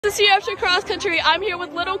This is here after cross country. I'm here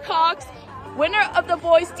with Little Cox, winner of the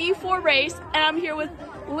boys D4 race, and I'm here with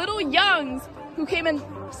Little Youngs, who came in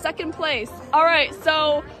second place. All right,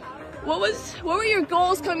 so what were your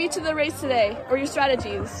goals coming into the race today, or your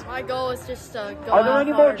strategies? My goal is just to go. Are there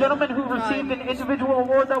any more gentlemen who received an individual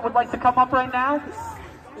award that would like to come up right now?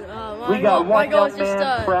 We got one young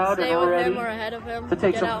man proud and already to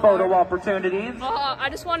take some photo opportunities. I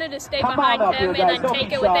just wanted to stay Come behind on up him here, guys. and then Don't take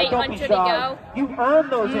be it with shy. 800 to Don't be go. shy. You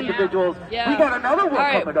earned those individuals. Yeah. We got another one All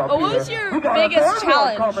right. coming up Well, here. what was your We got a biggest third one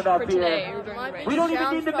challenge coming up for here. today? During the race? We don't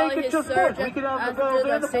even need to make it just boys. We can have the girls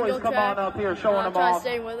and the boys come on up here showing them Try off.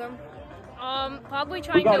 staying with him. Probably We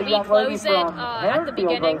trying got to a young lady reclose it from at the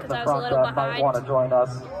beginning because I was a little that might want to behind. join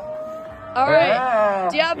us. All right.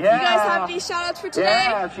 Yeah, Do you guys have any shout outs for today?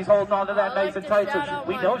 Yeah, she's holding on to that nice and tight, so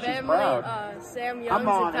we know she's family, proud. Sam Youngs Come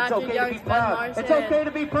on, and it's Patrick okay to Youngs, be Ben proud. Larson, It's okay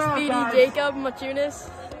to be proud, Speedy guys. Jacob Machunas.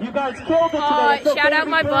 You guys killed it today. It's okay Shout to out be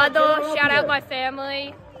my proud. brother, Get shout up out here. my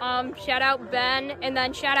family, shout out Ben, and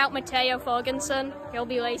then shout out Mateo Ferguson. He'll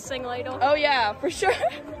be racing later. Oh yeah, for sure.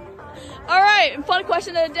 All right, and fun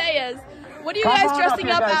question of the day is, what are you Come guys on dressing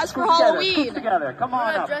here, up guys. as for Scoot together, Halloween? scoot together. Come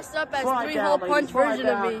on I'm up. dressed up as Slide 3-hole down, punch ladies, version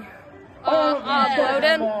slide of me.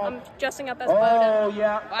 Broden. I'm dressing up as Broden. Oh,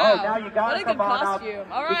 yeah. Wow. Oh, now you got What to a good come on costume.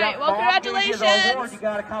 up. All We right, got well, Bob gave you the congratulations. award. You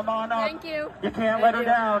got to come on up. Thank you. You can't let her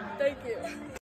down. Thank you.